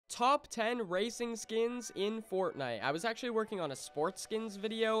Top 10 racing skins in Fortnite. I was actually working on a sports skins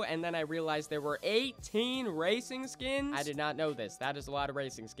video, and then I realized there were 18 racing skins. I did not know this. That is a lot of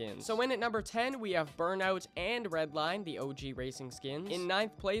racing skins. So in at number 10, we have Burnout and Redline, the OG racing skins. In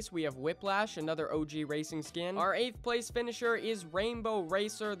 9th place, we have Whiplash, another OG racing skin. Our 8th place finisher is Rainbow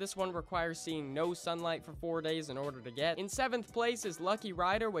Racer. This one requires seeing no sunlight for 4 days in order to get. In 7th place is Lucky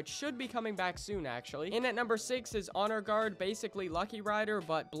Rider, which should be coming back soon, actually. In at number 6 is Honor Guard, basically Lucky Rider,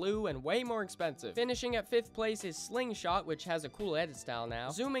 but blue and way more expensive. Finishing at 5th place is Slingshot, which has a cool edit style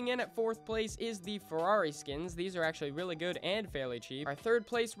now. Zooming in at 4th place is the Ferrari skins. These are actually really good and fairly cheap. Our 3rd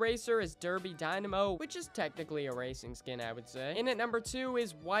place racer is Derby Dynamo, which is technically a racing skin, I would say. In at number 2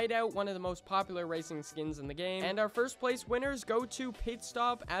 is Whiteout, one of the most popular racing skins in the game. And our 1st place winners go to Pit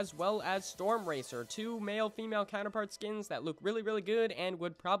Stop as well as Storm Racer, two male-female counterpart skins that look really, really good and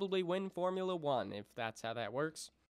would probably win Formula 1, if that's how that works.